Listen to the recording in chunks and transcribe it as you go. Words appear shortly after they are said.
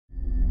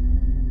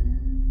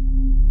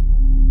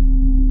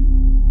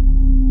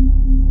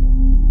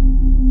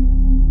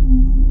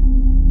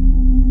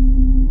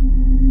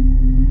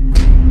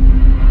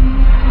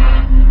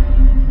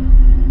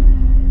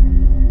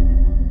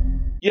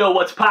Yo,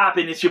 what's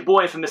poppin'? It's your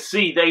boy from the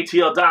C, the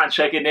ATL Don,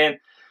 checking in.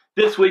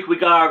 This week we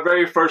got our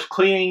very first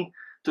cleaning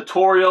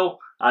tutorial.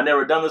 I've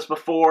never done this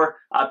before.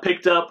 I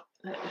picked up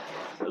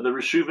the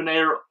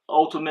RESHOEVN8R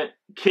Ultimate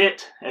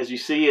Kit. As you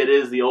see, it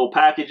is the old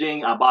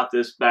packaging. I bought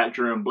this back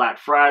during Black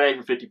Friday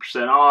for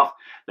 50% off.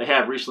 They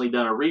have recently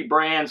done a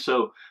rebrand,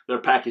 so their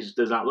package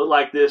does not look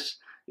like this.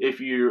 If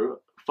you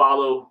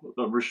follow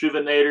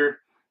RESHOEVN8R,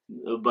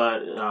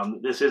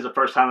 but this is the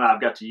first time that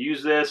I've got to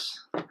use this.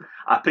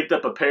 I picked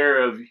up a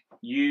pair of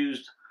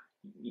used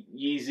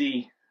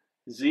Yeezy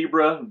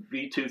Zebra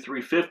V2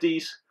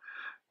 350s.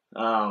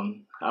 I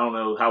don't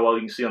know how well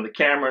you can see on the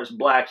camera. It's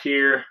black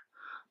here.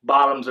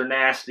 Bottoms are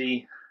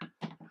nasty.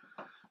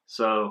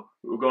 So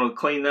we're going to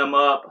clean them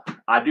up.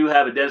 I do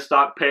have a dead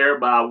stock pair,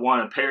 but I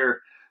want a pair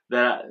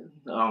that,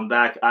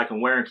 that I can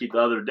wear and keep the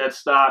other dead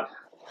stock.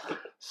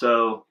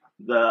 So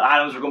the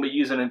items we're going to be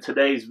using in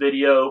today's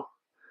video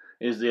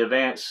is the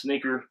advanced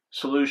sneaker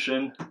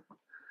solution.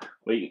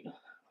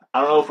 I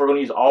don't know if we're going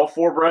to use all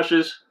 4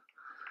 brushes,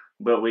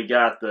 but we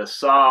got the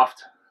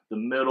soft, the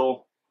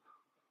middle,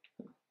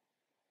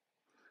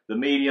 the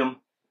medium,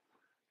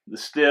 the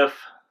stiff,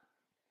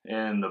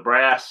 and the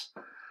brass.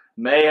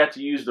 May have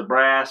to use the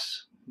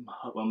brass,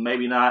 well,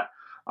 maybe not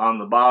on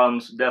the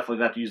bottoms.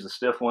 Definitely got to use the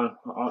stiff one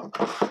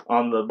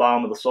on the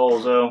bottom of the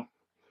soles though.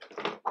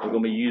 We're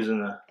going to be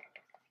using the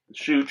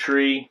shoe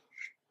tree.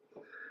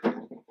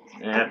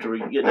 And after we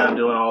get done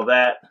doing all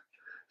that,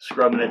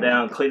 scrubbing it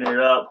down, cleaning it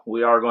up,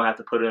 we are going to have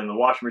to put it in the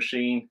washing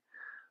machine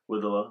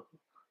with a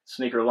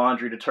sneaker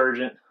laundry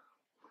detergent.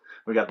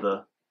 We got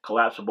the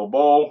collapsible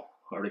bowl.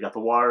 Already got the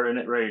water in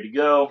it, ready to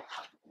go.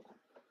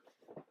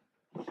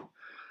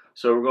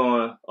 So we're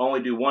going to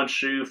only do one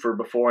shoe for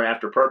before and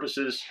after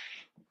purposes.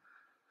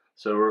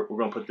 So we're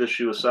going to put this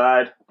shoe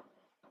aside.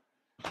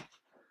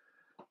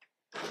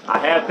 I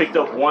have picked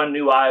up one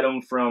new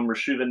item from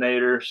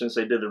RESHOEVN8R since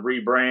they did the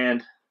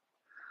rebrand.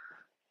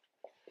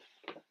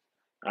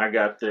 I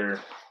got their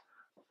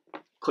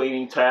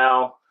cleaning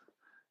towel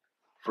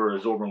for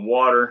absorbing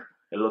water.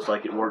 It looks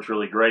like it works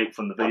really great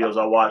from the videos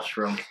I watched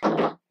from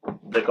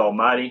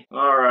Unltd.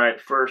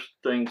 Alright, first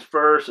things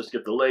first, let's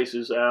get the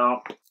laces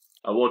out.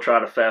 I will try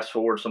to fast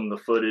forward some of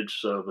the footage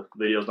so the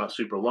video's not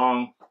super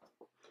long.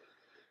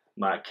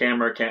 My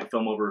camera can't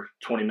film over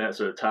 20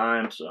 minutes at a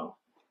time, so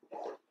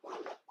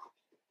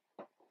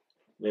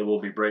there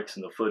will be breaks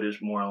in the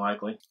footage more than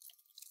likely.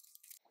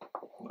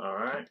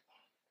 Alright.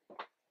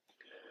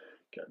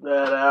 Got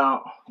that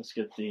out. Let's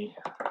get the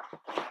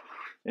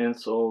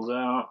insoles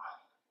out.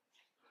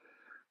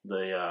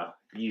 The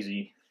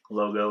Yeezy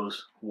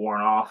logo's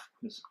worn off.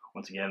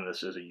 Once again,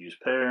 this is a used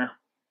pair.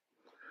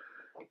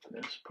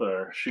 Let's put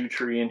our shoe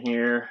tree in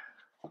here.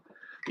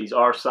 These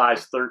are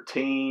size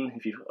 13.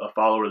 If you a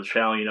follower of the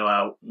channel, you know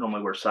I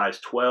normally wear size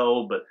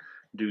 12, but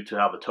due to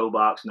how the toe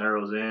box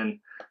narrows in,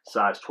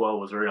 size 12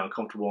 was very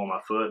uncomfortable on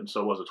my foot, and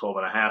so was a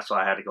 12.5, so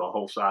I had to go a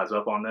whole size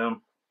up on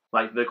them.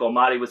 Like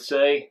Unltd would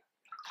say,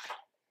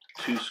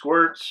 2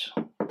 squirts.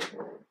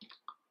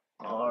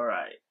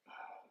 Alright,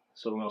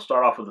 so we're going to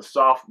start off with a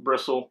soft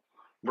bristle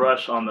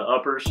brush on the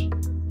uppers.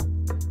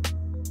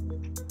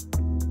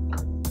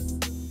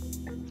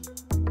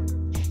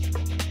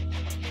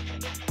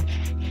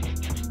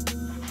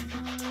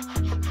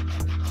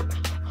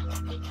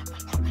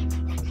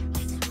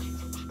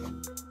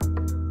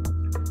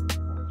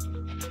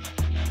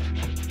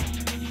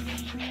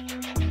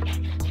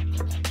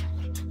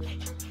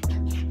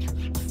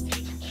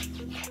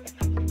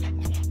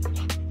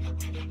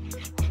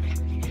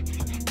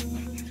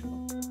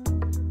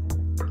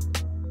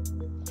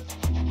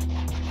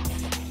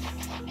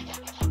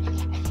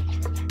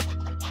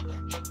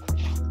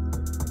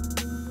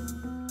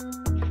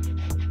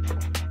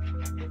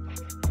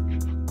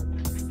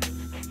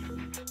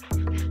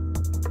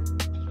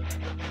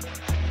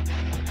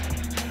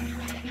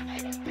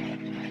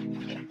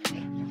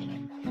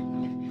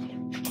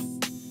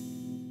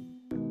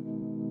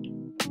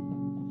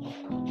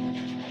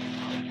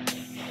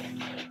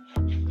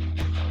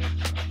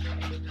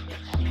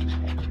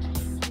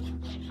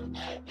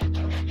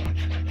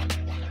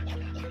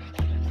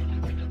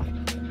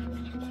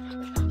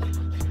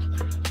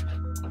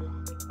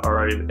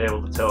 Already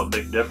able to tell a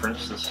big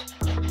difference. This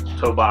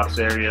toe box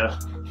area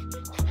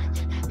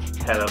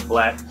had a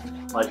black,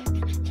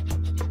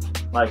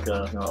 like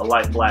a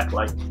light black,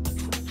 like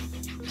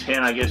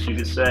 10, I guess you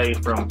could say,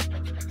 from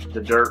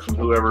the dirt from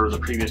whoever the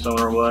previous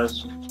owner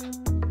was.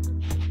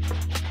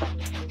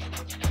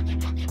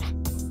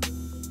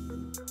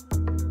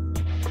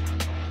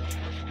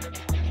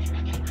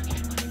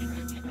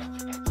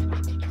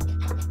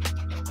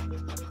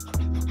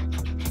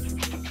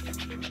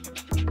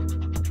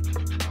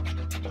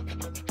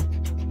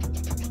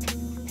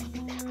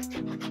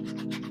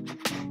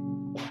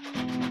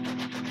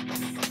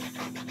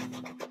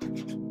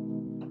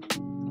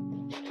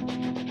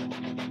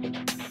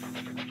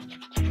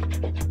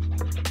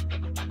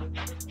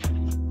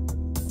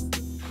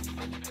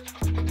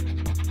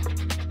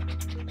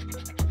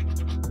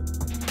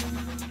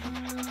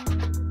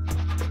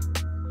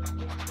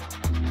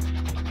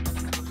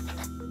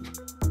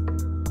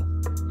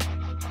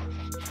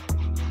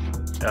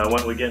 I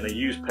went with getting a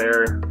used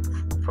pair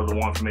for the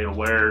one for me to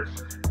wear,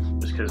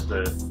 just because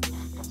the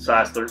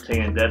size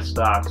 13 in dead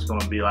stock is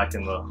going to be like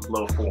in the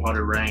low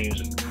 400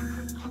 range, and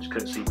just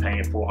couldn't see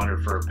paying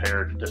 400 for a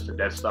pair just a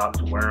dead stock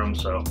to wear them.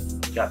 So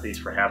got these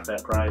for half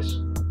that price.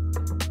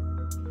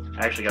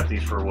 I actually got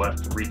these for what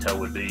retail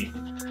would be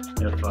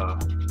if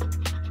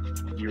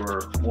you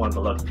were one of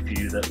the lucky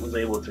few that was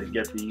able to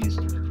get these.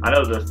 I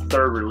know the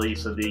third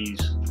release of these,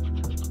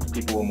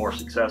 people were more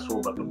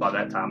successful, but by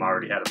that time I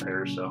already had a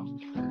pair, so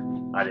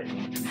I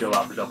didn't go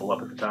out to double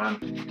up at the time.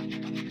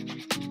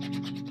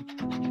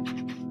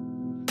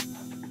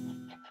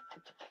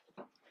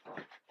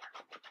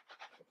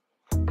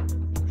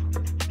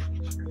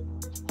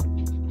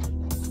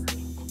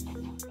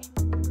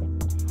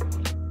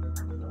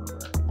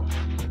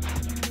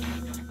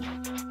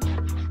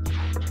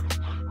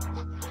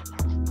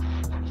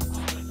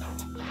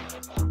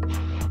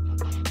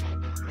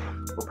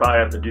 We'll probably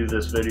have to do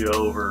this video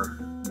over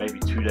maybe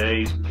 2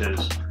 days,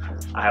 because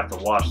I have to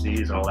wash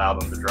these and allow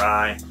them to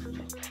dry,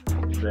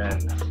 then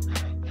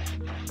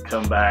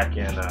come back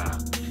and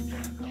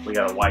we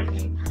gotta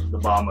whiten the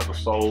bottom of the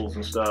soles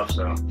and stuff,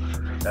 so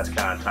that's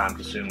kind of time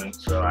consuming.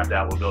 So I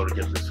doubt we'll be able to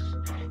get this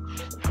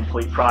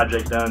complete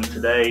project done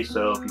today.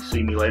 So if you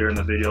see me later in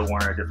the video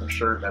wearing a different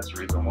shirt, that's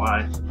the reason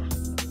why.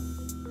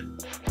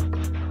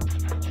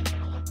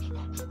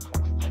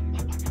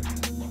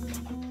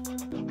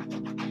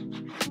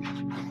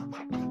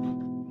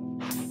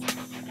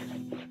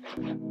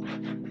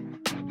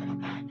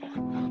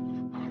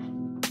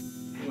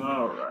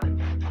 Alright,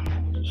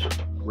 just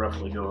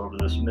roughly go over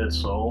this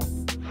midsole.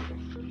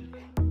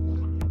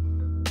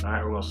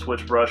 Alright, we're going to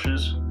switch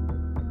brushes.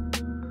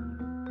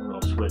 We're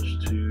going to switch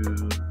to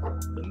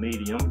the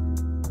medium.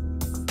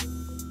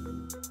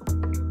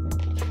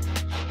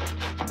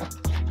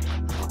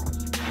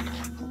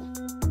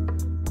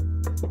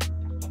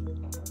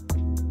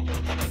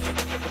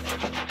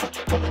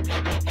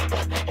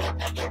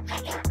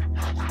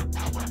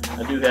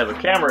 I do have a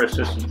camera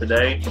assistant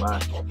today.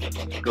 My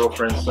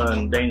girlfriend's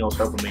son Daniel's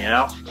helping me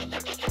out.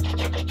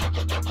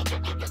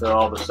 So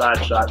all the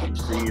side shots you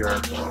see are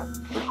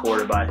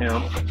recorded by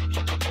him.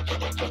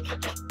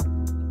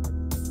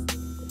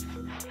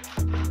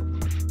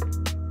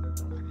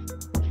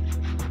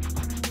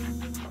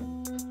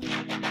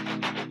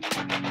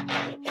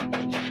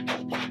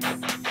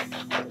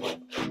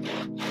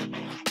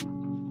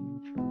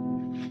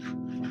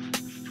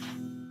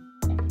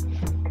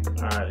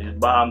 Alright, these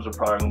bottoms are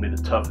probably going to be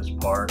the toughest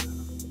part.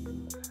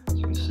 As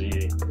you can see,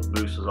 the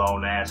boost is all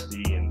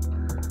nasty and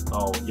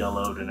all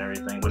yellowed and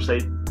everything, which they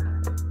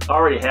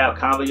already have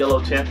kind of a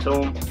yellow tint to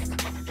them,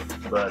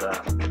 but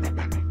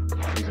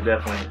these are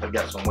definitely have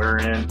got some wear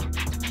in.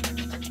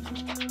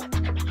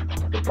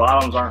 The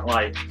bottoms aren't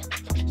like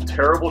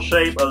terrible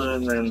shape other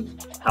than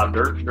how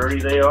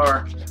dirty they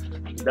are.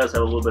 It does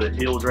have a little bit of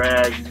heel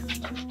drag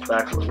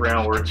back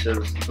around where it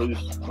says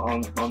boost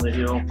on the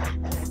heel.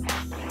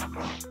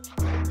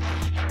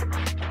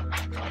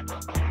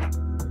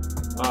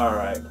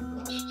 Alright,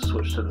 let's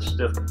switch to the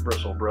stiff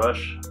bristle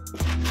brush.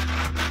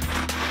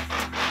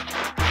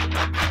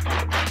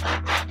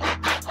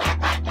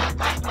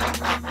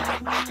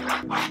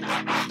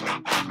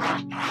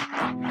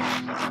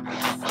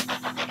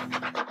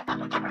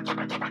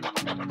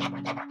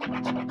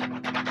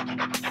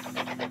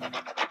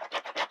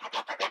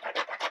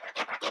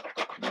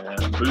 Yeah,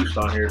 the boost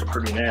on here is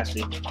pretty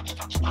nasty.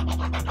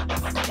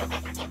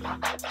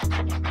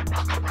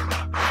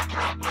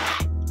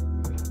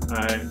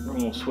 Alright, we're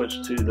going to switch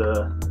to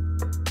the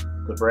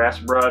brass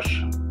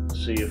brush,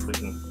 see if we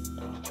can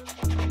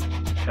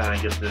kind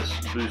of get this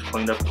boost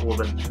cleaned up a little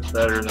bit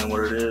better than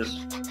what it is.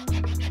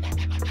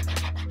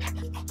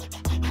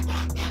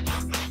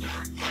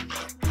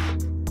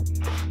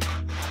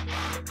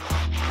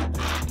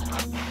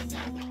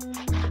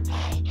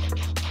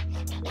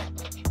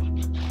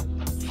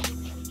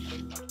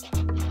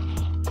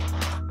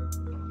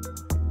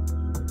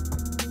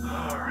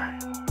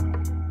 Alright,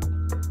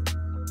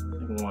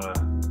 we want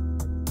to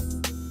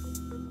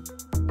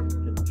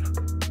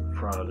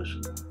front of the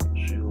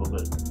shoe a little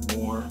bit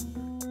more.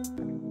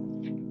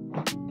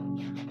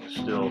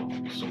 Still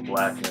some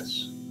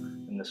blackness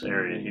in this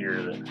area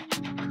here,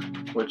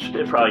 which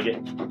it probably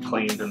get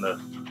cleaned in the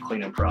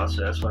cleaning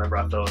process whenever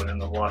I throw it in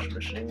the washing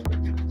machine.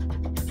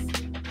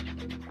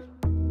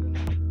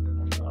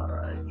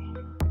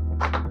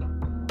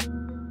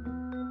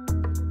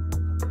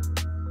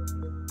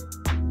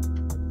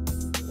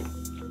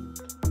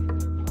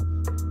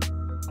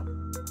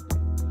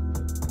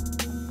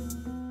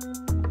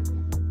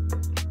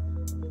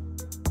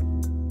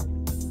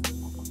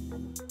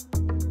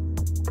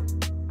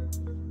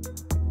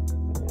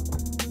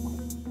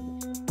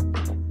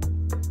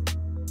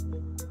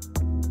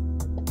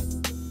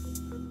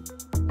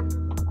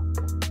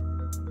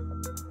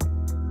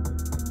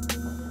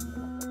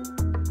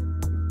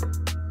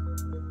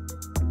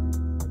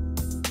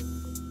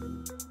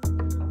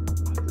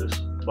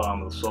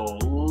 Bottom of the sole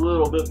a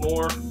little bit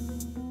more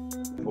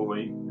before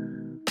we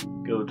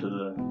go to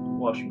the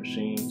washing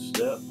machine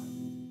step.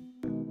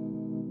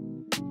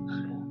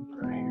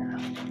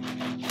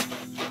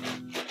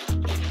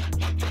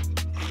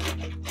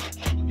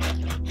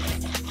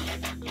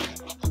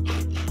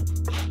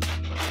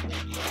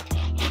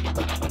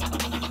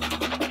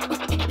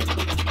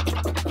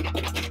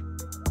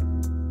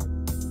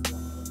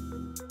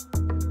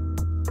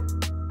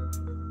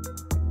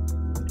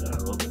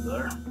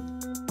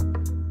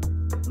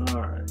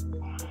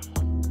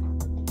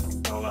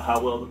 how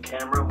well the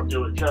camera will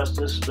do it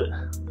justice, but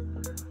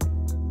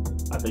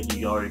I think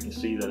you already can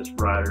see that it's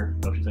brighter.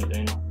 Don't you think,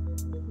 Daniel?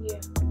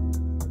 Yeah.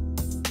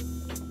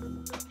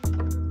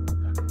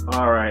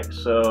 Alright,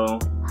 so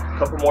a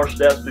couple more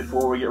steps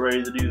before we get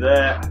ready to do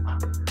that.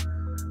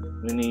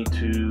 We need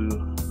to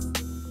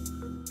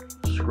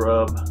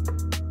scrub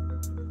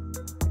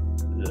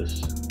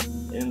this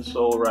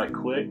insole right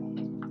quick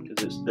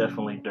because it's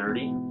definitely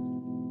dirty,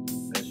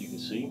 as you can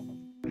see.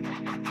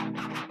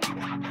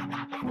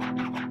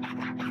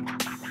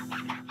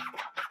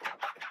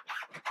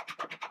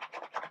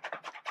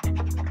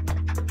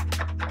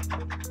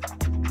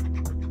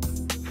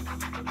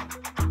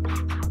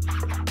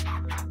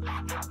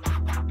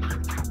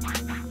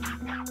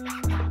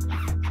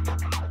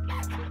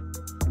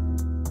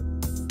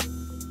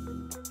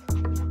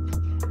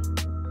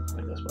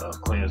 As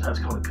clean as that's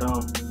going to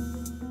come.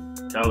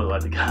 Kind of look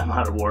like the guy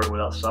might have wore it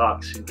without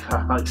socks. You can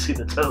kind of like see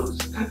the toes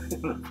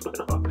in the foot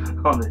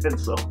on the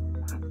insole.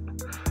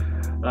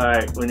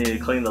 Alright, we need to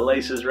clean the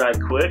laces right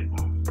quick.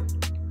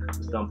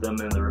 Let's dump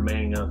them in the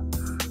remaining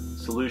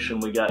solution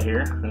we got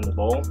here in the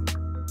bowl.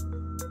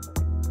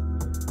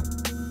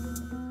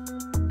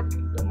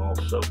 Get them all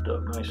soaked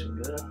up nice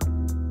and good.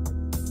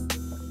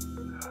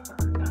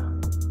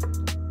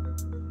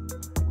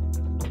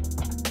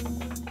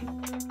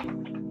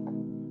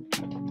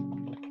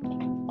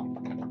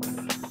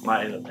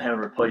 Might end up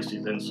having to replace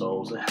these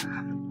insoles. I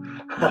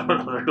don't know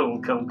if they're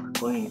going to come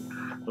clean.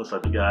 Looks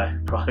like the guy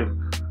probably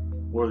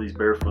wore these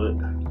barefoot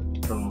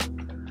from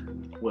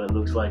what it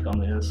looks like on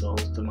the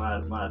insoles, to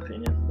my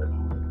opinion. But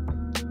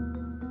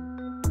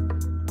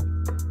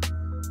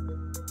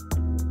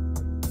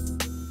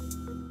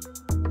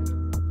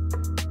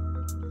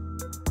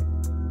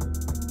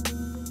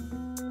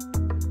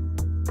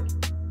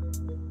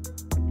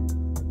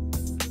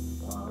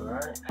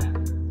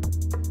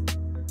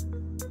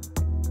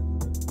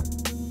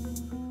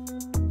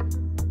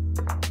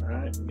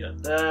we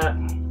got that.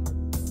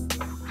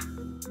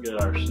 We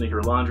got our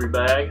sneaker laundry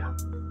bag.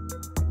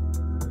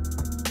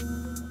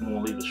 And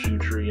we'll leave the shoe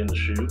tree in the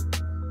shoe.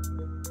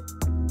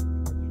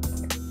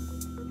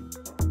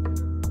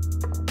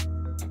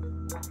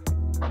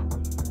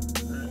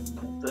 Alright,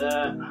 got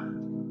that.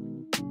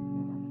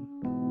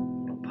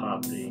 We'll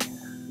pop the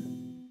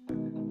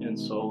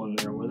insole in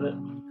there with it.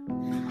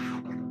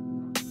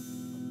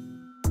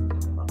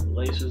 Pop the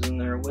laces in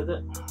there with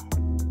it.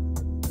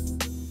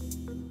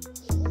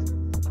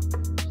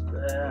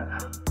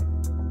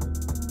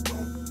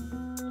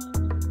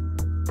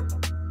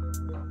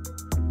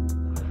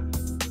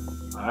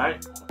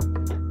 Alright,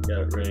 got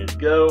it ready to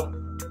go.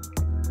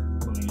 I'm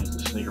going to use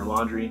the sneaker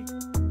laundry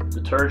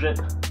detergent.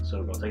 So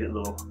we're going to take it to the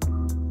little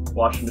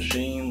washing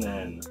machine,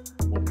 and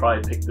we'll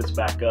probably pick this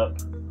back up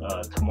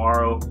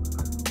tomorrow.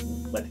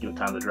 Like to give it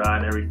time to dry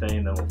and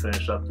everything, then we'll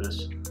finish up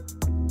this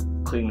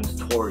cleaning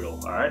tutorial.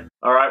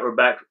 Alright, we're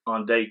back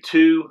on day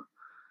 2.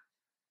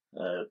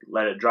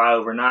 Let it dry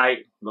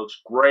overnight.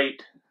 Looks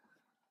great.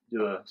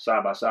 Do a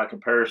side-by-side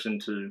comparison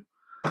to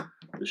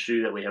the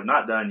shoe that we have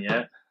not done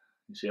yet.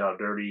 You see how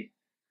dirty,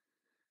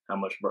 how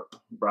much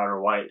brighter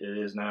white it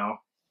is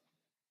now.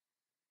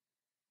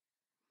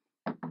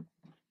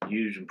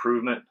 Huge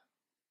improvement.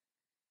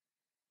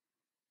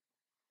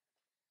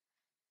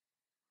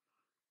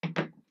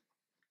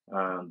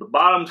 The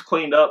bottom's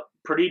cleaned up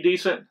pretty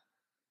decent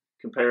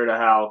compared to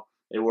how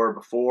they were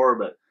before,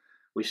 but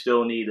we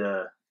still need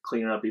to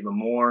clean it up even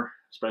more,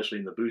 especially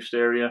in the boost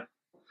area.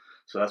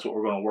 So that's what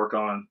we're going to work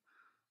on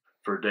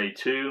for day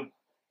 2.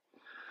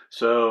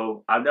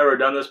 So I've never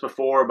done this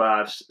before, but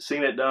I've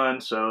seen it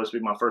done, so this will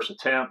be my first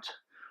attempt.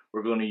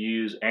 We're going to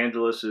use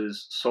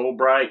Angelus's Soul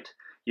Bright.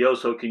 You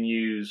also can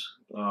use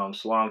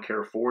Salon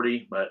Care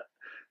 40, but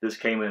this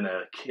came in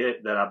a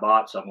kit that I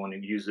bought, so I'm going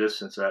to use this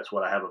since that's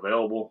what I have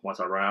available. Once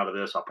I run out of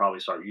this, I'll probably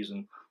start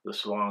using the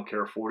Salon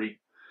Care 40.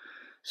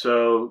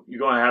 So you're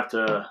going to have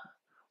to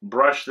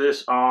brush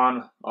this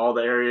on all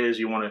the areas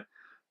you want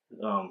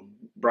to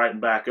brighten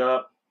back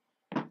up.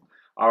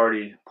 I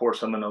already poured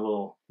some in a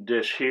little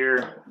dish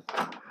here.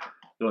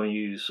 Going to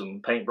use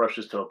some paint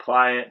brushes to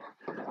apply it.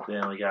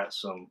 Then we got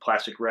some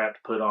plastic wrap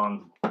to put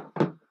on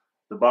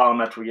the bottom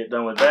after we get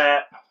done with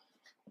that.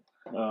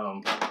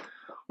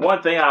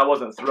 One thing I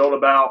wasn't thrilled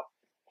about,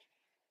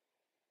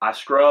 I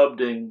scrubbed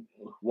and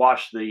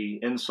washed the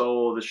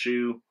insole of the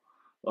shoe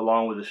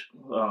along with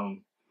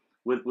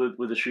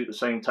the shoe at the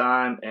same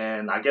time,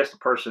 and I guess the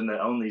person that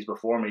owned these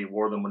before me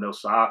wore them with no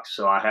socks,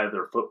 so I had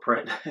their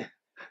footprint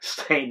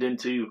stained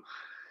into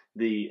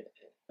the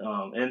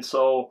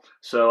insole.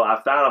 So I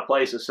found a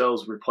place that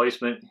sells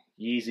replacement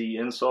Yeezy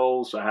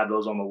insoles, so I have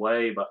those on the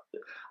way, but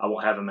I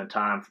won't have them in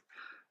time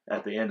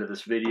at the end of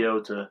this video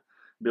to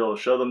be able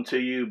to show them to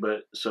you.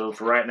 But so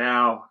for right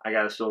now, I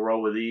got to still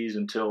roll with these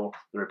until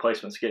the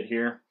replacements get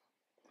here.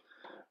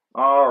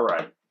 All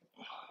right,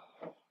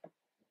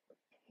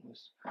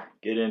 let's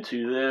get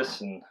into this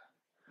and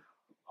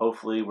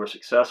hopefully we're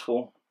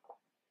successful.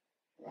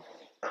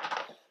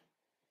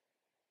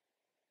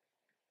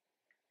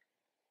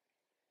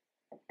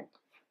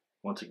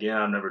 Once again,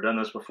 I've never done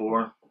this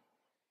before.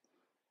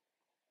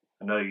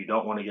 I know you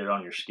don't want to get it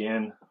on your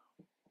skin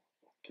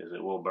because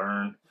it will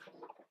burn.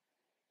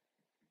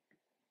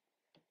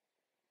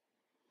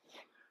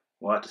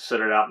 We'll have to sit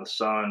it out in the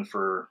sun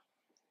for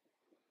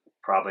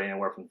probably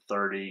anywhere from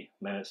 30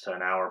 minutes to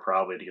an hour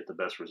probably to get the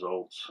best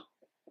results.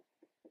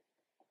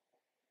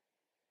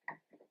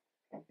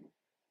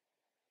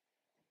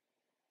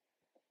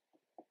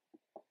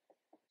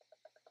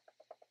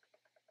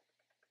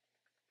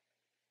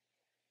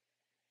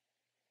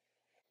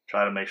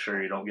 Try to make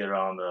sure you don't get it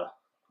on the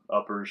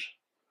uppers.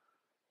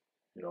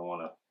 You don't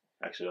want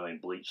to accidentally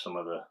bleach some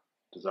of the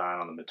design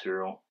on the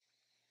material.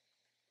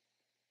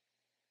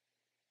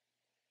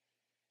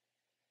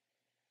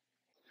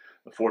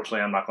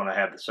 Unfortunately, I'm not going to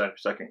have the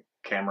second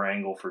camera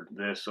angle for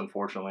this,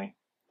 unfortunately.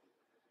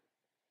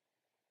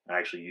 I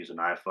actually use an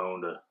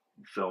iPhone to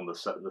film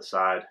the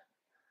side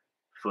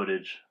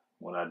footage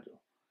when I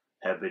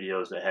have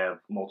videos that have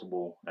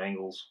multiple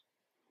angles.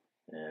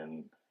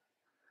 And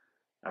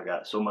I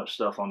got so much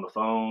stuff on the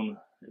phone,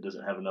 it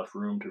doesn't have enough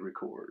room to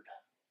record.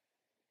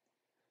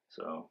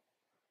 So,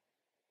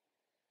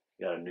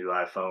 got a new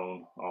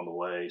iPhone on the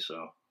way,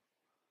 so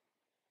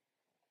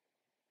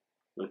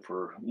look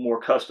for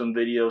more custom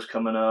videos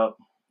coming up.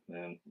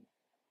 And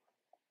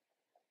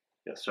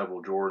got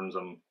several Jordans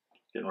I'm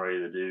getting ready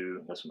to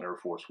do. Got some Air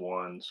Force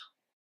Ones.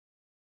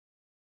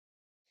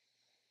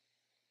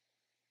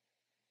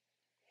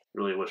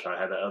 Really wish I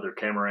had that other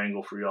camera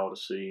angle for y'all to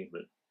see,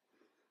 but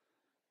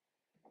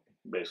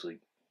basically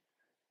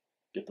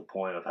get the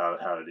point of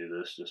how to do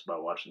this just by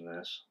watching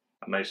this.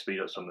 I may speed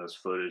up some of this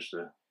footage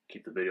to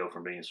keep the video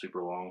from being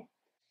super long.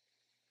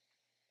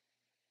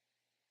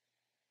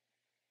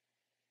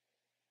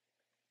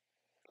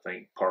 I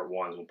think part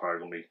 1 is probably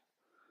going to be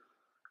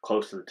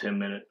close to the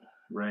 10-minute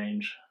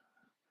range,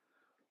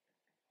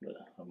 but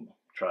I'm going to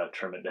try to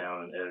trim it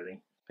down in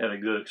editing. Had a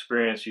good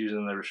experience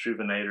using the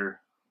RESHOEVN8R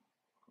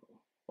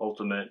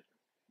Ultimate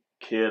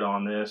kit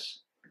on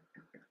this.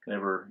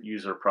 Never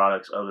use their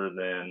products other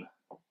than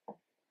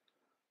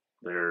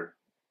their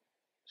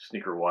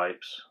sneaker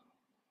wipes.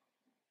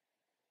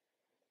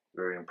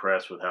 Very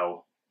impressed with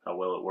how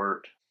well it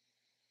worked.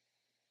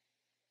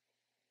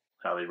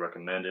 Highly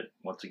recommend it.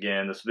 Once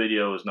again, this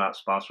video is not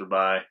sponsored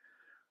by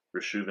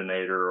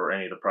RESHOEVN8R or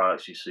any of the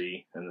products you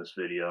see in this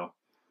video.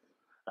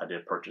 I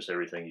did purchase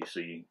everything you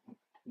see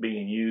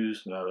being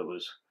used. Now that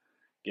was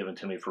given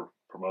to me for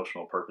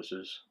promotional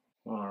purposes.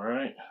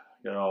 Alright,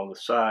 got all the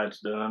sides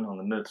done on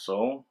the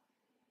midsole.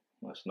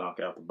 Let's knock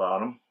out the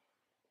bottom.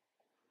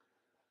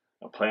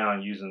 I plan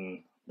on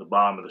using the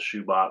bottom of the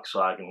shoe box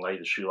so I can lay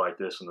the shoe like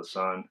this in the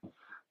sun.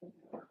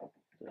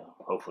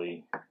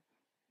 Hopefully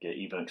get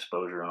even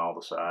exposure on all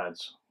the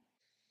sides.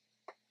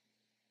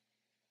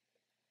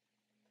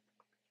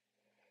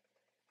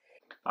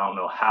 I don't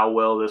know how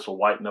well this will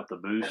whiten up the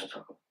boost.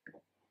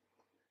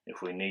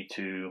 If we need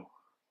to,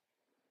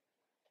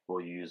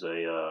 we'll use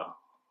a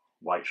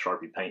white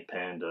Sharpie paint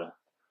pen to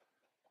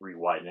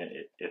re-whiten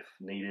it if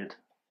needed.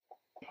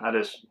 I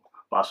just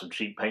bought some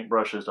cheap paint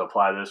brushes to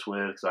apply this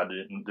with because I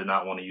did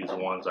not want to use the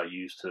ones I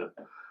used to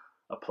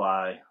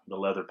apply the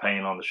leather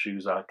paint on the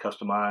shoes I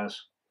customize.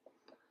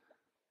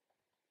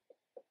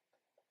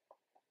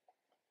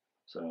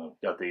 So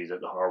got these at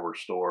the hardware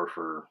store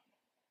for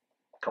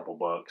a couple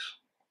bucks.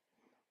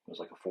 It was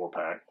like a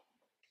 4-pack.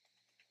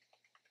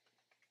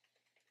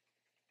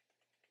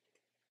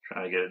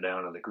 Trying to get it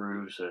down in the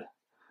grooves to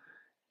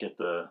get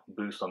the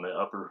boost on the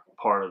upper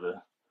part of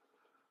the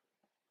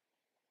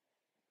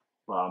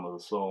bottom of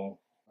the sole.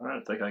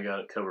 Alright, I think I got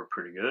it covered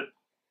pretty good.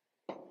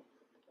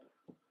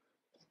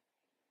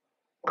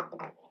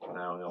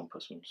 Now we're going to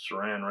put some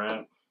saran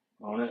wrap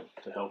on it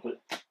to help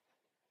it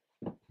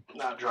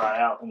not dry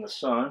out in the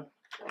sun.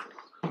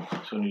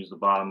 Just going to use the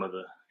bottom of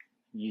the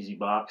Yeezy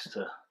box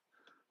to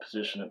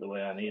position it the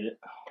way I need it.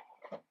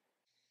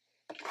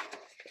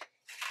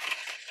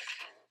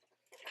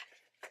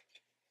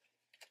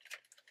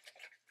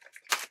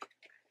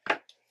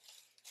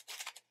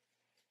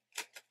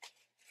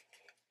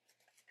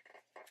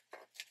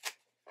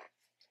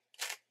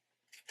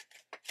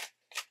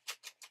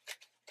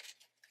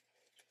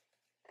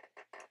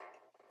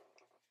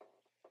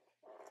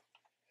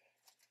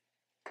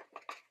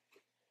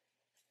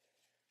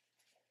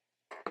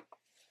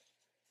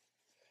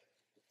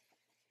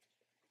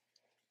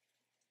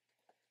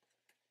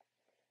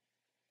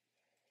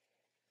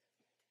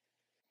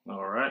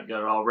 Alright,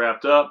 got it all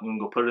wrapped up. I'm going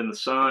to go put it in the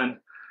sun.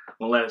 I'm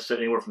going to let it sit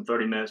anywhere from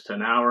 30 minutes to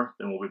an hour.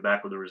 Then we'll be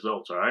back with the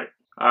results, alright?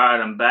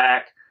 Alright, I'm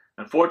back.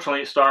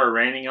 Unfortunately, it started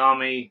raining on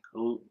me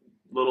a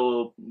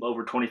little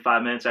over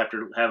 25 minutes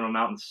after having them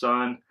out in the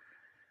sun.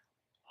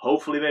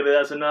 Hopefully, maybe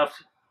that's enough.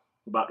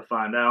 We're about to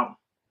find out.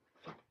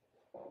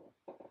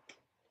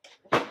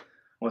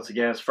 Once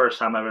again, it's the first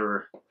time I've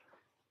ever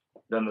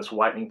done this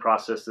whitening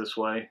process this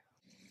way.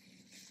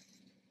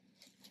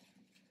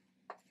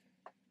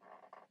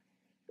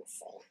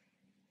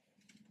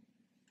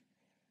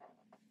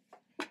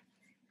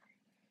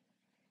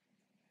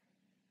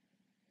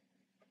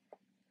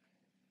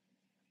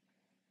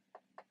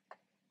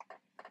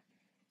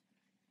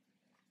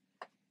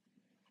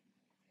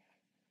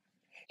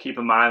 Keep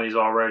in mind these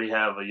already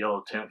have a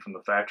yellow tint from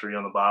the factory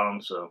on the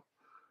bottom, so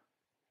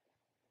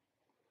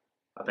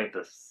I think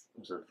this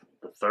was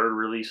the third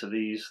release of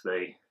these.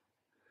 They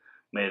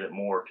made it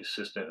more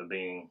consistent of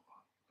being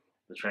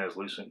the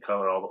translucent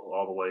color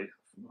all the way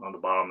on the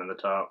bottom and the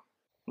top.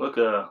 Look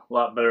a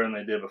lot better than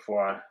they did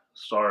before I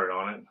started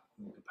on it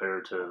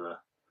compared to the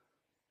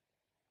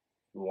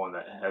one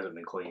that hasn't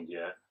been cleaned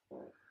yet.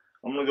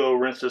 I'm going to go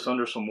rinse this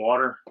under some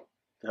water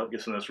to help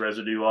get some of this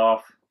residue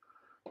off.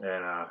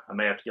 And I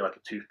may have to get like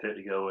a toothpick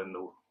to go in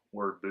the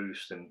word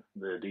boost and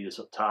the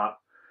Adidas up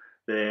top.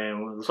 Then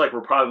it looks like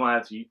we're probably going to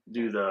have to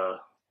do the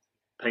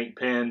paint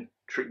pen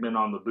treatment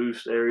on the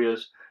boost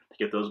areas to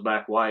get those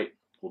back white.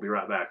 We'll be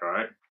right back,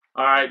 alright?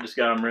 Alright, just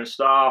got them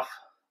rinsed off.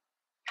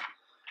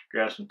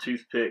 Grab some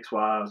toothpicks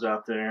while I was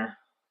out there.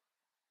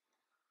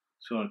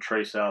 Just going to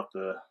trace out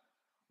the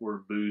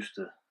word boost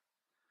to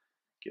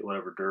get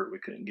whatever dirt we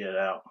couldn't get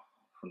out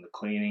from the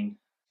cleaning.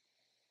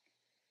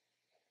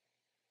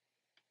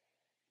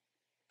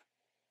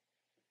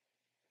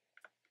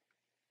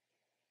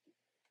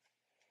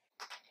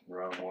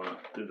 Run one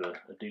through the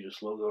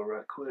Adidas logo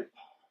right quick.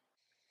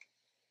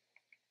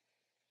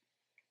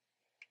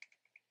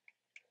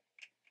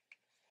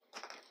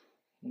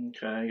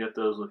 Okay, got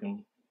those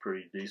looking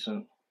pretty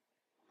decent.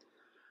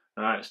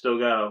 Alright, still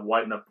got to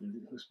whiten up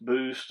this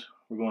boost.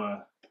 We're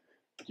going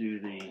to do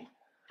the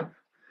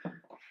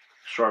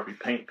Sharpie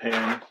paint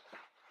pen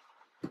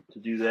to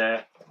do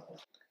that.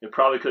 It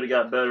probably could have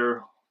got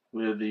better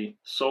with the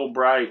Soul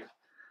Bright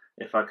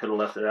if I could have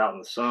left it out in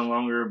the sun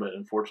longer, but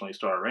unfortunately it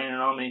started raining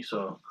on me,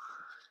 so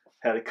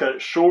had to cut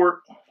it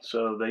short.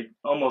 So they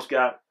almost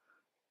got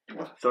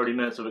 30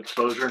 minutes of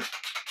exposure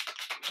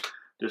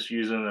just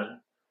using a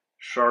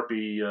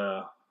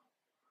Sharpie.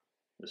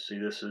 Let's see,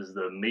 this is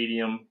the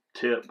medium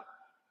tip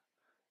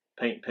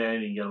paint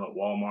pen. You can get them at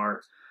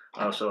Walmart.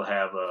 I also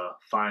have a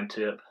fine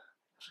tip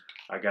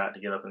I got to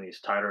get up in these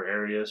tighter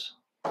areas.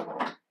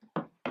 Probably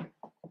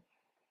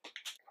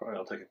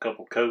I'll take a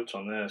couple coats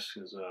on this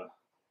because this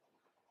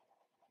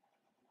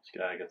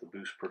guy got the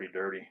boost pretty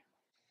dirty.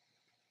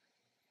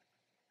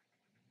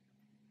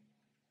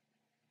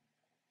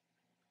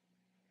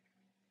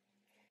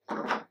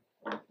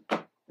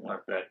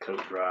 Let that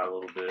coat dry a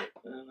little bit,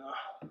 and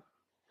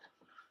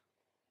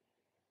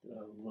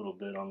a little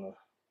bit on the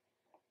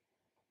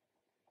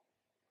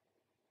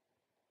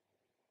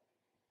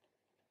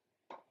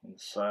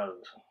side of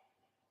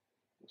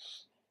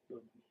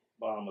the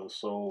bottom of the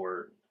sole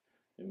where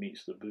it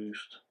meets the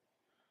boost.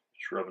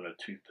 Just rubbing a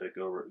toothpick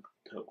over it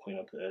to help clean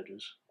up the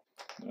edges.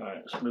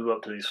 Alright, let's move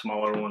up to these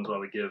smaller ones while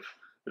we give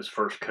this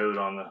first coat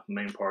on the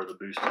main part of the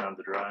boost time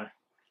to dry.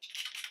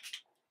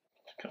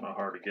 It's kind of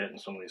hard to get in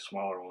some of these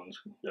smaller ones.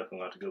 Definitely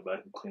have to go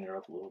back and clean her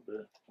up a little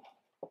bit.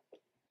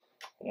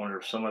 I wonder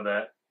if some of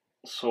that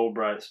Soul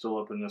Bright's still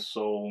up in this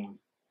sole.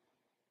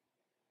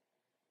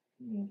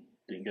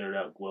 Didn't get it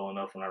out well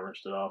enough when I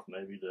rinsed it off,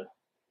 maybe to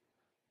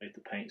make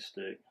the paint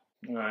stick.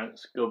 Alright,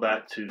 let's go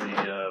back to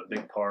the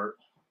big part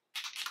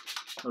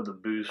of the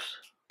boost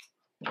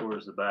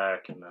towards the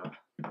back, and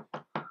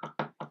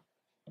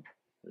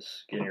this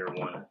skinnier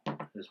one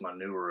is my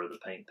newer of the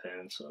paint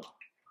pen, so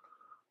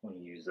I'm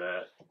going to use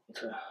that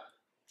to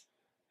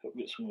help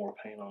get some more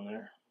paint on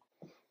there.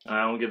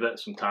 Alright, we'll give that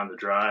some time to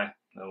dry,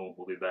 then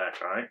we'll be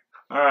back, alright?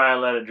 Alright,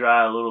 let it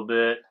dry a little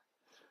bit.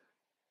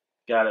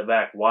 Got it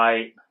back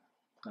white.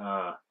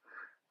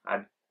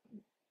 I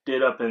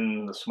did up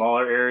in the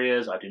smaller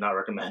areas. I do not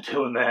recommend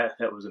doing that.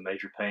 That was a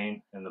major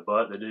pain in the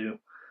butt to do.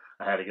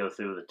 I had to go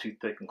through with a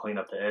toothpick and clean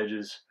up the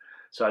edges.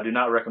 So I do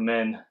not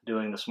recommend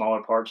doing the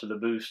smaller parts of the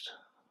boost,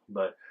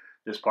 but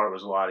this part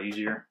was a lot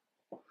easier.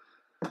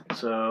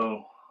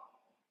 So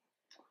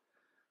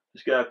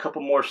just got a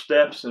couple more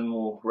steps and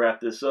we'll wrap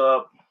this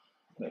up.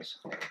 Let's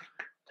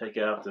take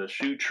out the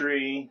shoe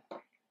tree.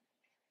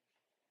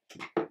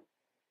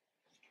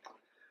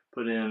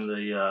 Put in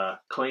the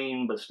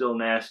clean but still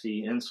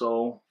nasty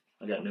insole.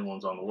 I got new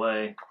ones on the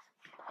way.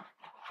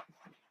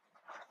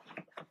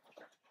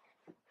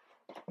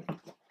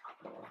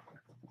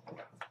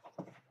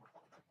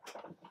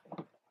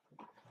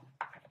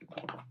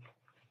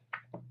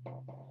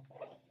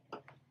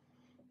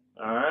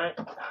 Alright.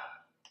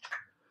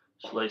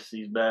 Just lace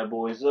these bad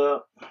boys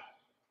up.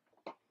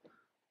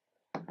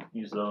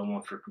 Use the other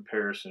one for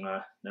comparison.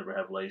 I never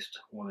have laced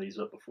one of these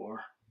up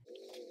before.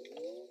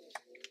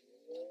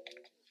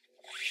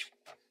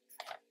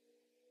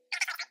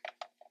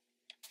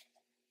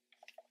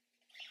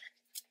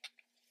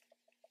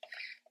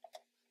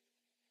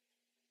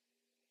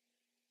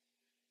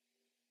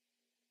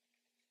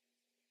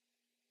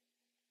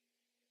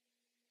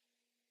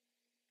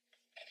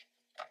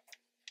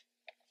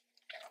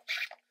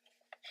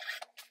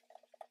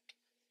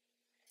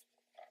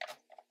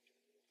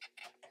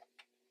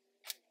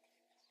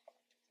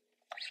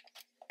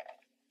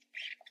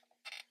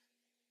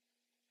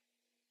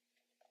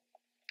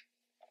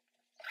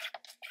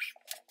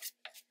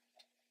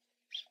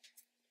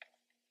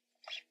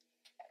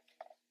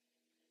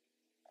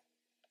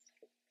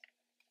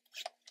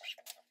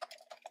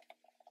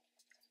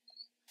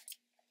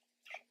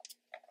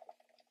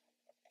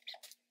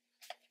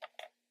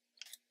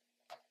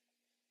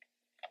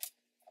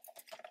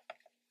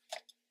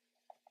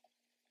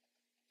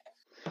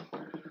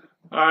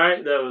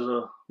 Alright, that was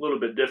a little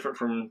bit different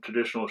from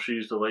traditional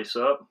shoes to lace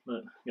up,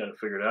 but got it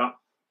figured out.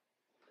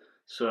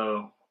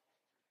 So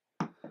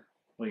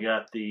we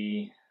got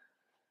the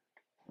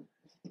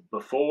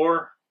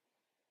before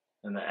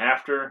and the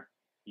after.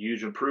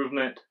 Huge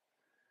improvement.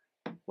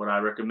 Would I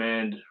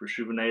recommend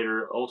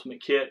RESHOEVN8R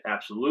Ultimate Kit?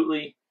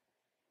 Absolutely.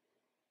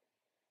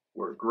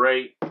 Work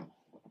great.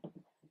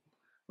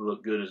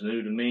 Look good as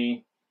new to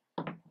me.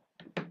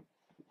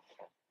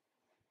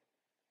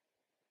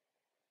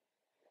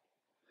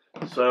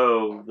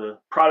 So the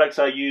products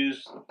I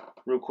use,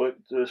 real quick,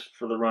 just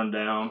for the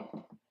rundown.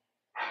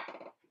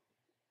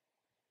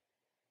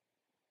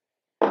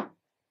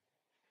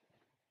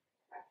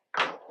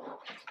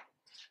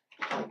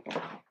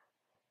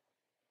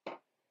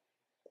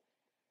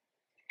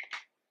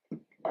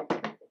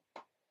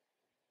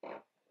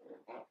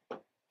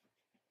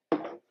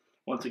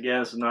 Once again,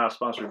 this is not a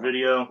sponsored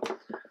video.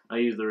 I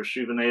use the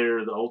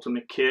RESHOEVN8R, the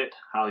Ultimate Kit.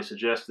 Highly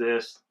suggest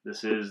this.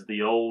 This is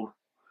the old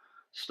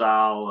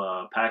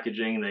style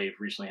packaging. They've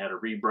recently had a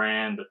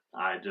rebrand, but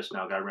I just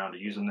now got around to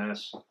using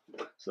this.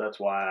 So that's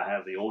why I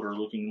have the older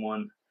looking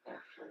one.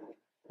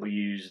 We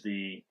use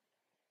the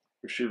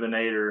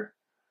RESHOEVN8R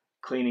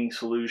cleaning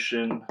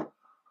solution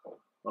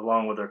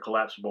along with their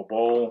collapsible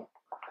bowl.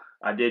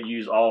 I did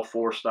use all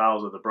 4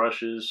 styles of the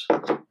brushes,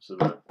 so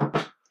the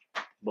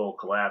bowl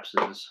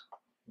collapses.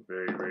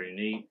 Very, very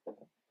neat.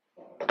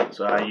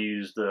 So I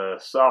used the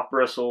soft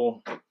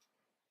bristle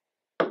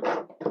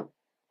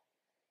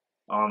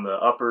on the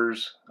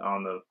uppers.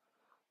 On the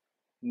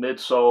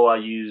midsole I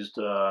used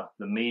the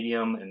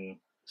medium and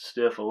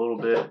stiff a little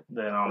bit.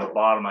 Then on the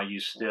bottom I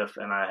used stiff,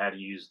 and I had to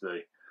use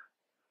the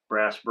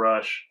brass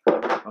brush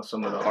on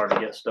some of the hard to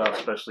get stuff,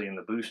 especially in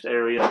the boost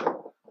area.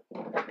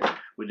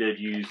 We did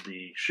use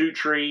the shoe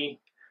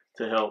tree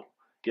to help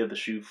give the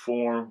shoe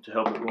form, to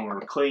help it when we were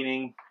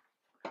cleaning.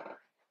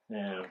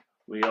 And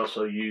we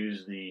also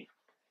use the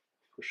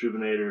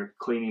RESHOEVN8R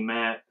cleaning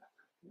mat.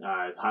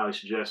 I highly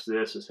suggest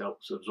this. This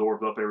helps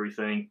absorb up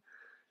everything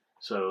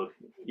so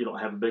you don't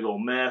have a big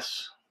old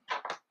mess.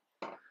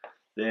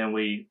 Then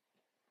we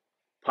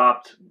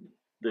popped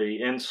the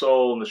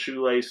insole and the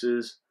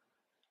shoelaces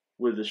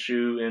with the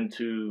shoe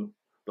into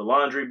the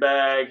laundry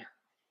bag.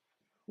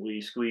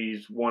 We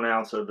squeezed 1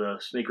 ounce of the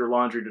sneaker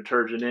laundry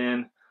detergent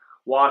in,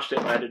 washed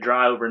it, let it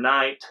dry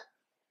overnight.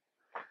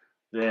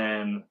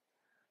 Then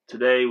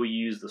today we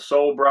used the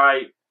Sole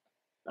Bright.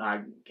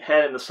 I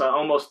had it in the sun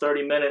almost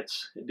 30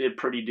 minutes. It did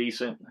pretty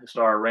decent. It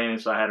started raining,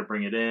 so I had to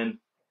bring it in.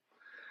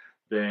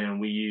 Then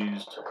we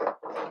used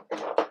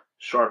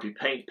Sharpie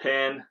paint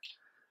pen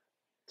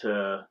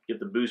to get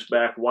the boost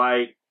back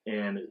white,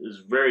 and it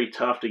was very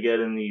tough to get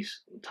in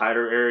these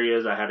tighter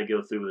areas. I had to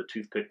go through with a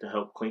toothpick to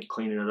help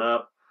cleaning it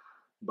up,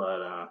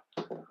 but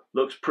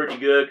looks pretty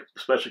good,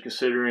 especially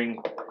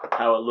considering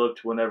how it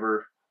looked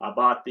whenever I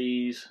bought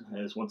these.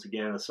 As once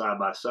again, a side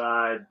by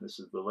side. This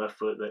is the left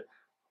foot that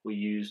we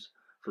used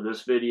for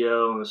this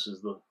video, and this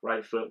is the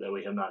right foot that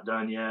we have not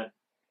done yet.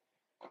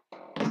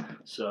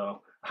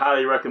 So I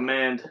highly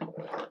recommend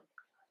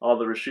all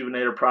the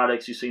RESHOEVN8R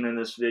products you've seen in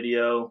this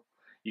video.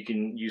 You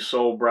can use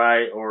Sole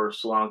Bright or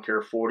Salon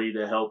Care 40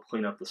 to help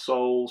clean up the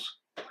soles.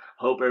 I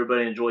hope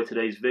everybody enjoyed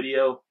today's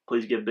video.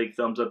 Please give a big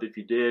thumbs up if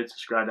you did.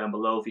 Subscribe down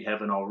below if you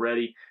haven't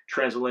already.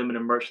 Trenz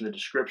Unltd merch in the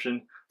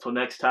description. Until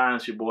next time,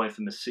 it's your boy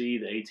Infamous C,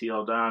 the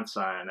ATL Don,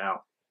 signing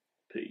out.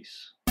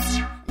 Peace.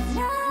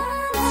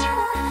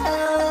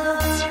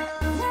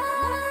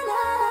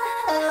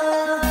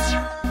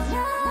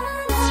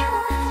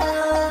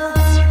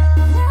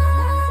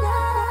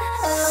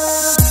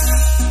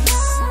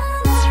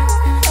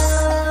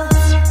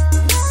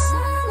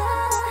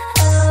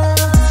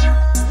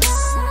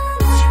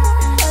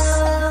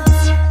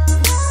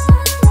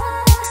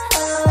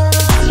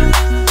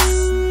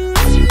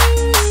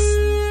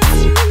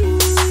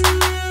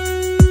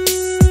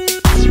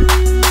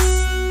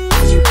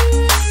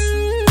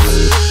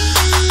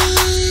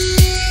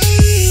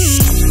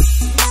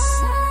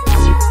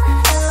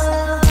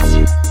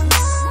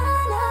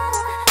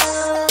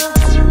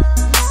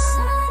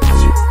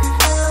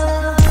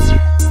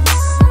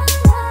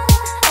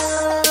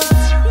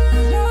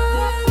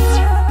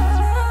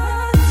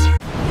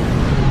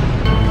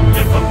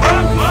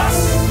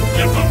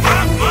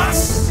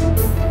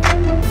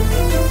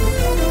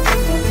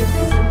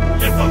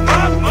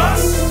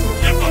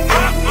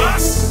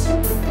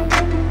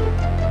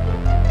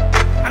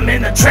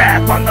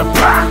 Trap on the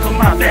block with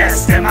my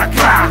vest and my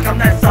clock. I'm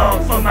that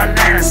thug for my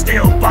land,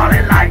 still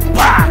ballin' like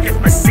Pac. If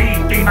my seed